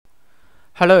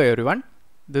Hello everyone,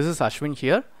 this is Ashwin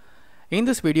here. In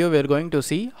this video we are going to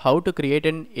see how to create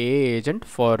an AI agent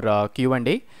for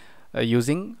Q&A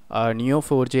using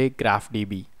Neo4j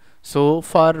GraphDB. So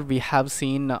far we have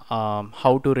seen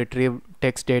how to retrieve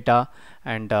text data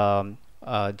and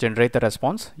generate the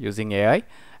response using AI,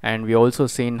 and we also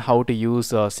seen how to use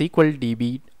SQL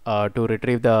DB to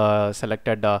retrieve the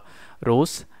selected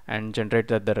rows and generate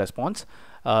the response.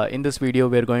 In this video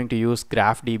we are going to use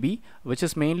GraphDB, which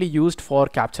is mainly used for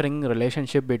capturing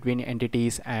relationship between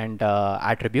entities and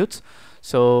attributes.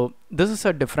 So this is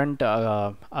a different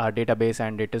database,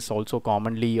 and it is also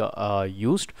commonly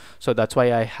used, so that's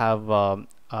why I have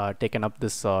taken up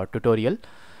this tutorial.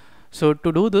 So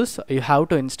to do this, you have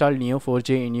to install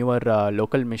Neo4j in your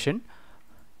local machine.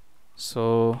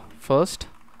 So first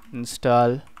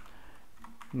install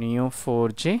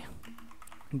Neo4j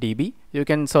DB. You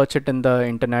can search it in the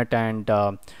internet and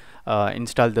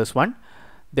install this one.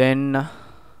 Then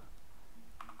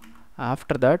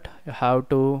after that you have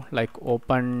to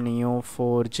open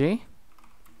Neo4j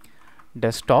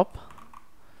desktop.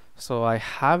 So I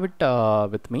have it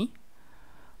with me.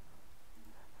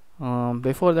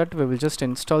 Before that we will just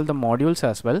install the modules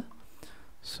as well.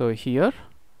 So here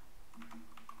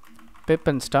pip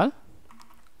install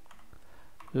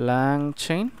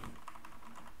LangChain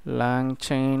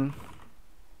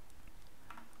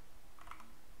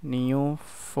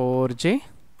Neo4j,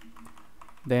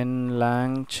 then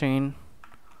LangChain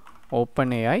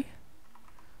OpenAI.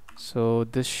 So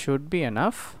this should be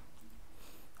enough.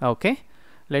 Okay,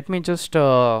 let me just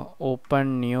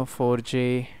open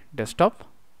Neo4j desktop.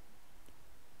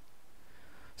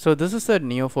 So this is a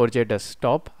Neo4j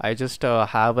desktop. I just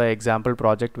have an example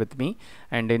project with me,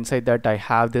 and inside that I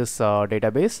have this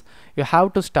database. You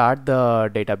have to start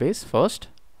the database first,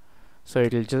 so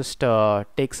it will just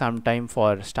take some time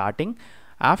for starting.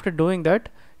 After doing that,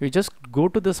 you just go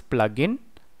to this plugin,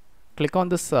 click on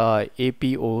this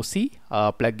APOC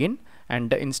plugin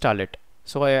and install it.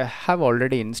 So I have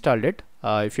already installed it.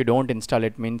 If you don't install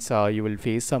it, means you will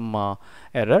face some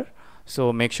error,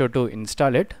 so make sure to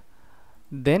install it.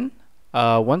 Then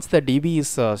once the DB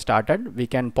is started, we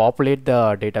can populate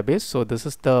the database. So this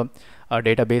is the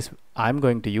database I'm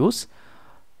going to use,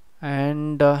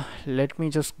 and let me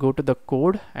just go to the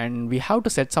code, and we have to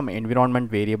set some environment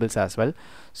variables as well.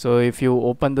 So if you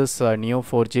open this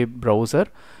Neo4j browser,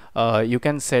 you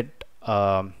can set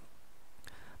the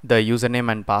username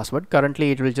and password.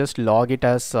 Currently it will just log it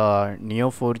as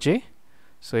Neo4j.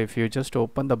 So if you just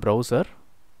open the browser,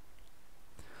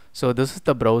 so this is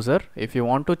the browser. If you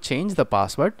want to change the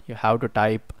password, you have to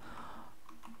type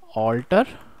alter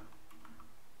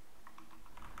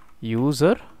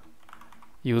username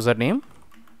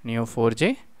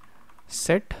Neo4j,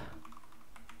 set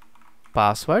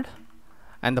password,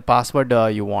 and the password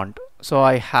you want. So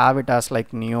I have it as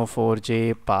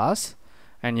Neo4j pass,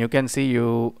 and you can see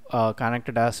you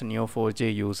connected as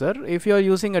Neo4j user. If you are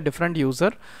using a different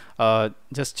user,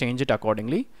 just change it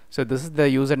accordingly. So this is the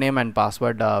username and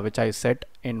password which I set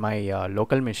in my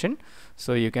local machine.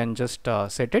 So you can just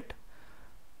set it.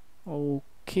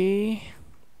 Okay,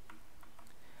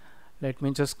 let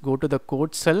me just go to the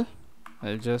code cell.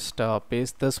 I'll just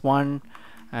paste this one,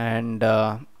 and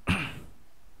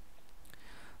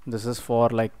this is for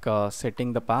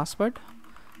setting the password.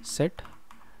 Set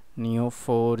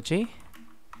Neo4j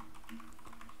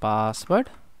password.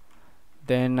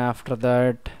 Then after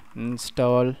that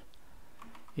install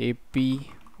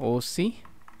APOC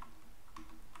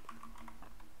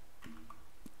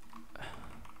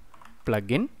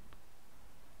plugin.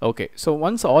 Okay, so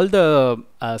once all the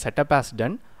setup has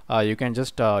done, you can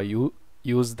just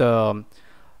use the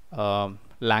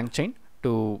LangChain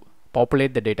to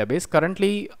populate the database.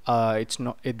 Currently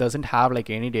it doesn't have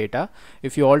any data.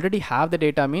 If you already have the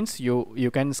data, means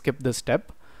you can skip this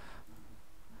step.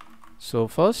 So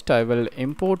first I will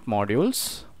import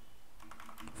modules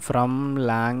from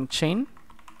LangChain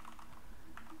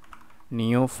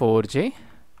Neo4j,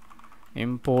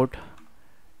 import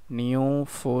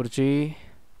Neo4j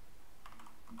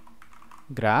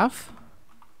graph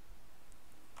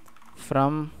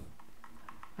from,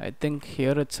 I think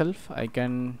here itself I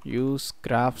can use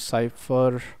graph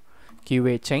cipher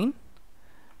QA chain,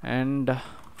 and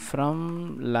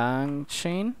from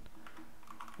LangChain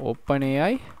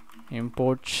OpenAI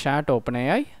import chat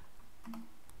OpenAI.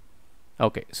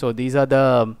 Okay, so these are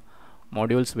the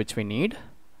modules which we need.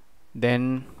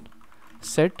 Then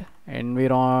set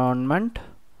environment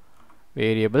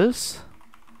variables.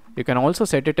 You can also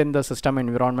set it in the system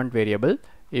environment variable.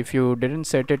 If you didn't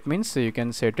set it, means you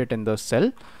can set it in the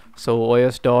cell. So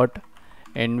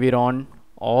os.environ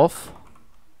of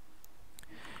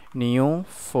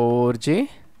neo4j,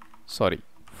 sorry,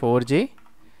 4j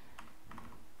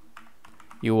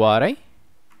URI,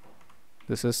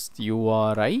 this is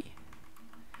URI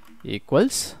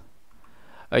equals,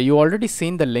 you already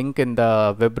seen the link in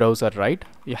the web browser, right?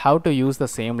 You have to use the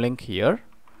same link here.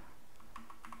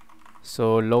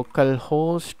 So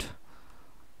localhost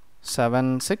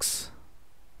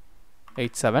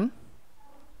 7687.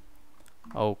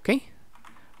 Okay.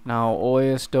 Now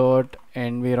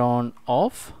os.environ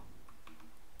of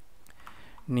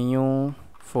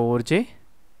neo4j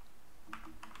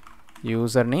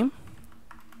username,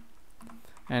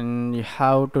 and you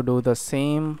have to do the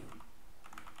same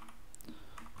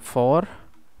for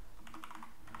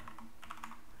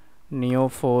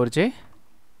neo4j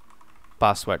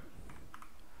password.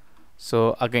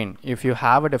 So again, if you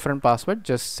have a different password,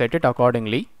 just set it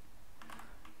accordingly.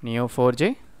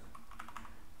 Neo4j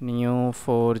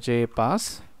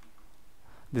pass.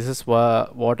 This is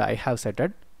what I have set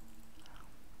it.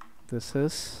 This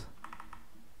is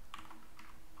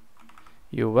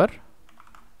your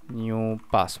new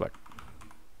password.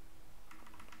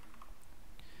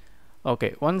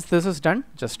 Okay, once this is done,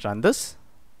 just run this.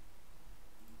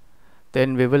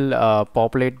 Then we will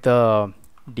populate the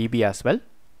DB as well.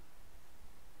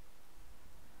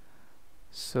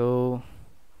 So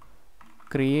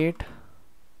create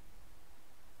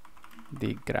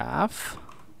the graph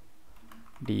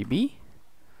DB.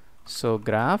 So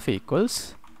graph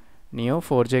equals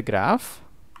neo4j graph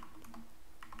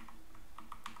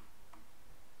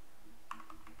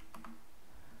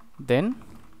then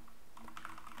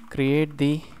create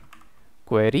the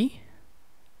query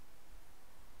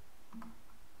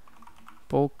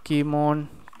Pokemon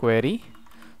query.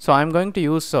 So I'm going to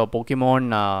use Pokemon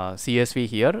CSV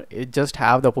here. It just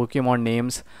have the Pokemon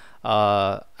names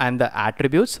and the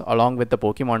attributes along with the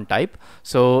Pokemon type.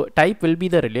 So type will be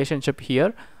the relationship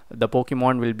here. The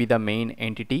Pokemon will be the main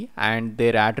entity and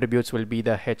their attributes will be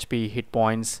the HP, hit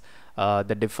points,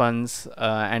 the defense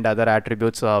and other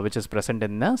attributes which is present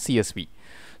in the CSV.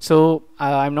 So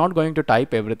I'm not going to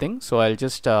type everything, so I'll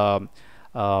just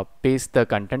paste the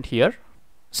content here.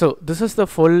 So this is the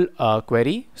full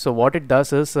query. So what it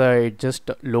does is it just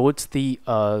loads the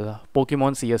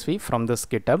Pokemon CSV from this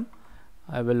GitHub.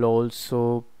 I will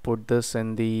also put this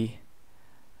in the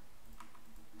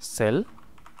cell.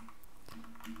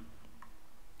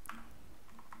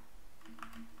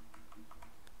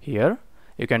 Here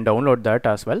you can download that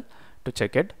as well to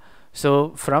check it.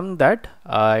 So from that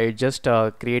I just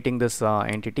creating this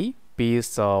entity P is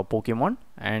Pokemon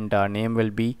and name will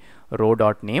be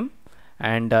row.name,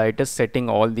 and it is setting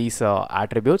all these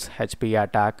attributes, HP,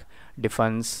 attack,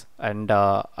 defense and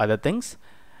other things,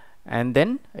 and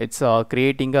then it's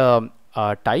creating a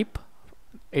type.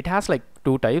 It has like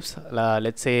two types.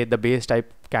 Let's say the base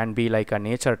type can be like a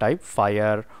nature type,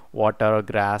 fire, water,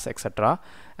 grass, etc.,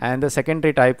 and the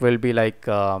secondary type will be like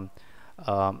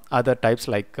other types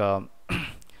like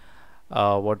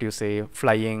what you say,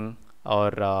 flying,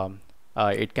 or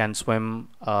it can swim,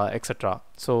 etc.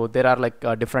 So there are like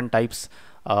different types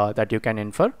that you can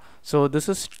infer. So this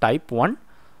is type 1.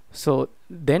 So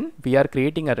then we are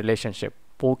creating a relationship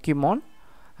Pokemon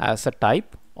as a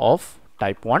type of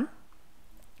type 1.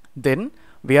 Then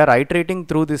we are iterating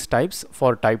through these types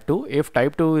for type 2. If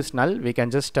type 2 is null, we can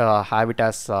just have it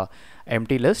as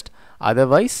empty list.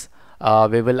 Otherwise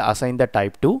we will assign the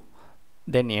type 2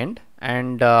 then end,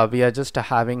 and we are just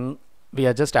adding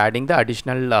the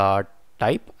additional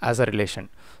type as a relation.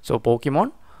 So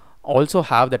Pokemon also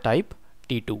have the type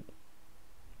T2.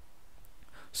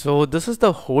 So this is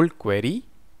the whole query,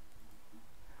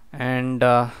 and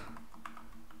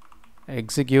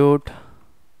execute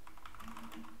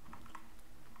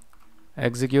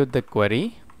the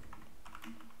query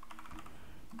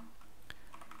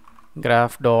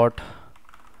graph dot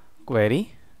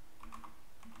query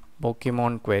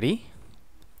Pokemon query.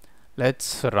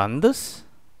 Let's run this.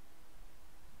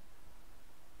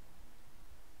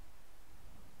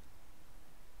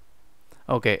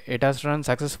 Okay, it has run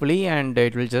successfully and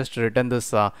it will just return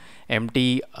this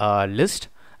empty list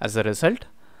as a result.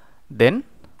 Then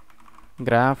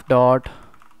graph dot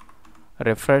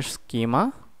refresh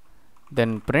schema,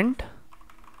 then print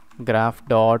graph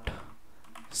dot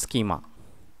schema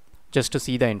just to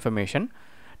see the information.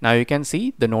 Now you can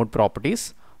see the node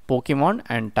properties. Pokemon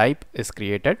and type is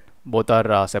created. Both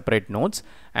are separate nodes,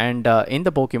 and in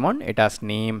the Pokemon it has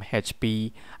name,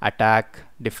 HP, attack,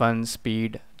 defense,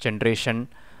 speed, generation,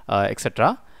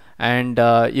 etc. And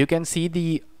you can see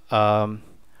the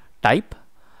type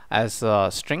as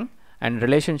string, and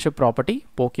relationship property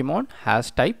Pokemon has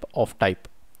type of type.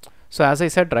 So as I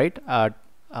said, right,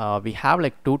 we have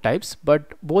like two types,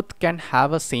 but both can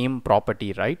have a same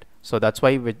property, right? So that's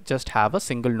why we just have a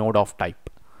single node of type.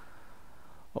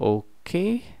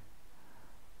 Okay,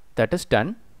 that is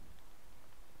done.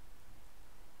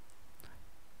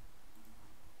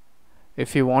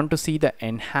 If you want to see the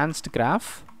enhanced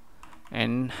graph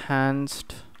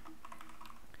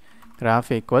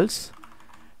equals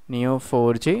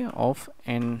neo4j of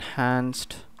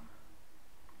enhanced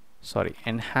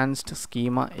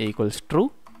schema equals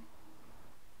true,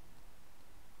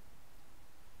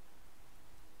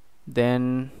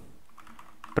 then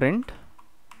print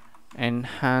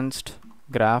enhanced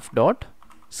graph dot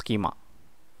schema.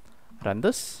 Run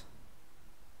this.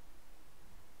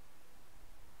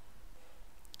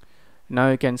 Now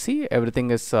you can see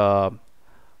everything is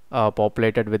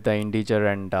populated with the integer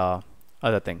and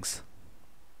other things.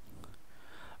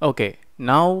 Okay,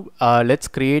 now let's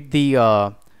create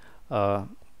the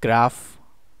graph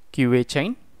QA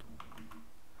chain.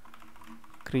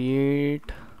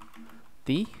 Create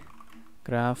the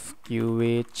graph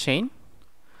QA chain.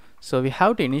 So we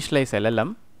have to initialize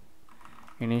LLM.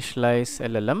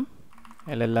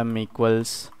 LLM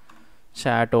equals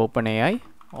chat OpenAI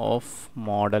of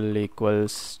model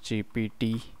equals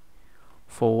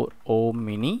GPT-4o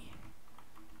mini.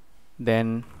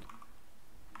 Then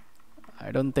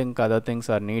I don't think other things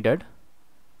are needed.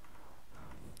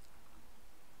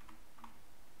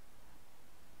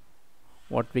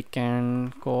 What we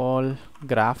can call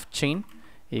graph chain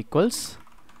equals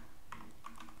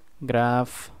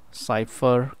graph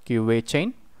cipher QA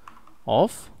chain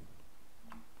of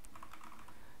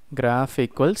graph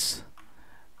equals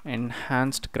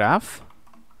enhanced graph,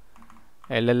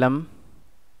 LLM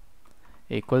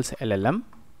equals LLM,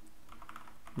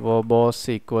 verbose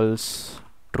equals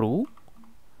true,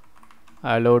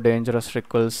 allow dangerous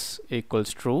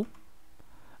equals true.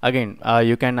 Again,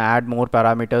 you can add more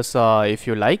parameters if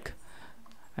you like,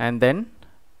 and then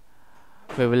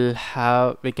we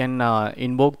can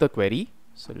invoke the query.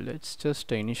 So let's just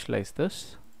initialize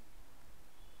this.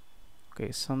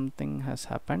 Okay, something has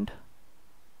happened.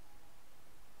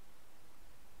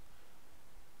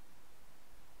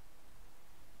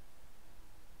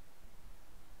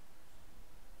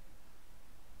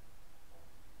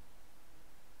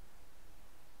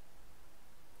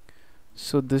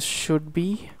 So this should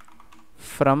be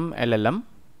from LLM.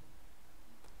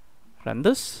 Run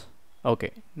this.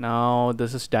 Okay, now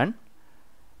this is done,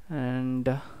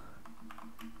 and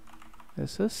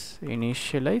this is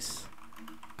initialize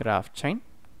graph chain,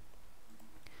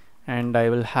 and I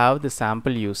will have the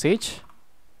sample usage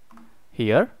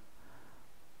here.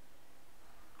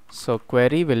 So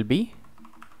query will be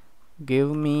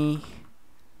give me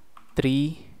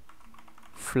 3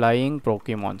 flying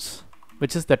Pokemons,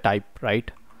 which is the type,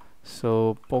 right?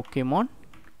 So Pokemon.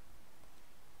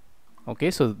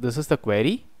 Okay, so this is the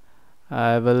query.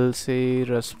 I will say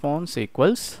response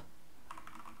equals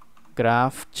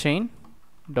graph chain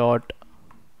dot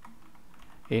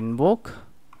invoke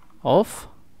of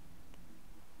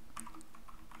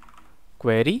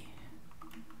query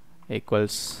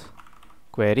equals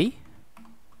query,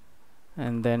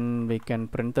 and then we can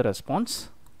print the response.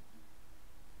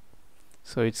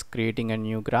 So it's creating a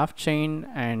new graph chain,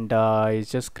 and it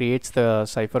just creates the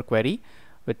cipher query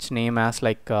which name as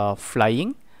like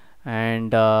flying,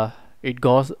 and it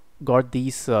got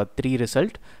these 3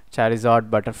 result: Charizard,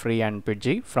 Butterfree and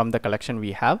Pidgey from the collection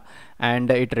we have,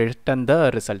 and it returned the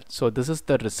result. So this is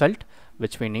the result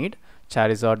which we need: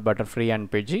 Charizard, Butterfree and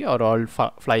Pidgey are all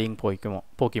flying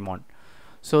Pokemon.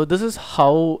 So this is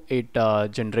how it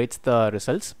generates the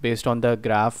results based on the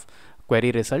graph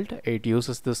query result. It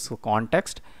uses this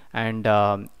context and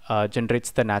generates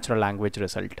the natural language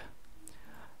result.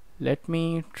 Let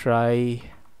me try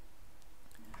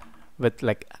with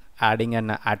like adding an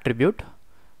attribute,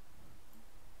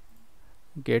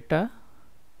 get a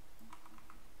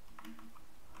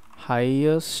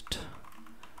highest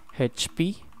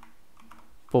HP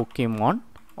Pokemon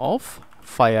of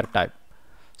fire type.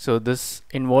 So this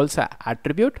involves an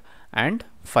attribute and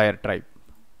fire type.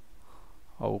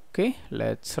 Okay,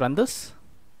 let's run this.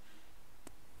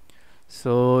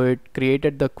 So it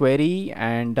created the query,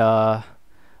 and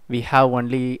we have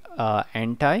only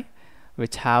anti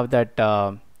which have that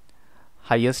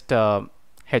highest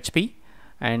HP,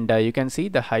 and you can see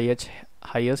the highest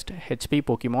HP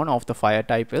Pokemon of the fire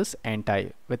type is anti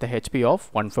with a HP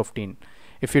of 115.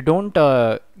 If you don't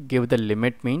give the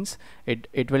limit, means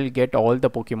it will get all the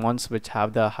Pokemons which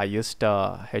have the highest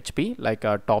HP, like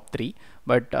top 3,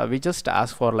 but we just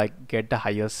ask for like get the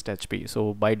highest HP.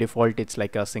 So by default it's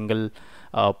like a single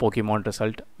Pokemon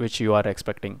result which you are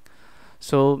expecting.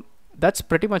 So that's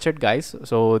pretty much it, guys.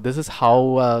 So this is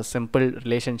how a simple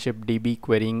relationship DB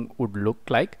querying would look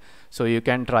like. So you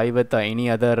can try with any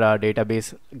other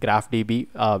database, graph DB,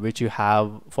 which you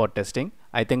have for testing.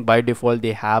 I think by default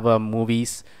they have a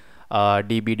movies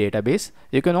DB database.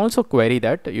 You can also query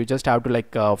that. You just have to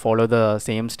like follow the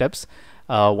same steps.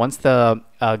 Once the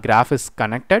graph is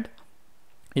connected,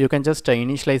 you can just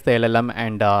initialize the LLM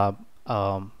and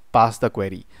pass the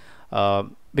query.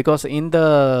 Because in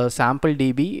the sample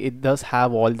DB it does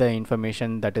have all the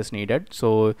information that is needed,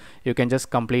 so you can just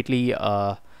completely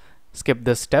skip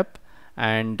this step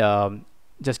and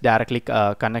just directly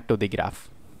connect to the graph.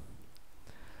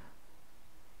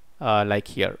 Like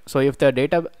here. So if the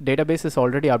database is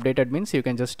already updated, means you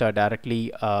can just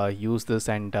directly use this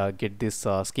and get this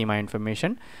schema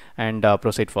information and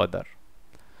proceed further.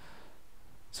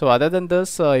 So other than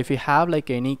this, if you have like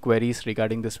any queries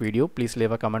regarding this video, please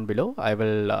leave a comment below. I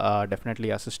will definitely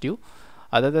assist you.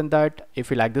 Other than that, if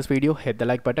you like this video, hit the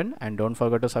like button and don't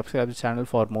forget to subscribe to the channel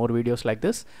for more videos like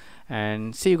this,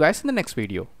 and see you guys in the next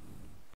video.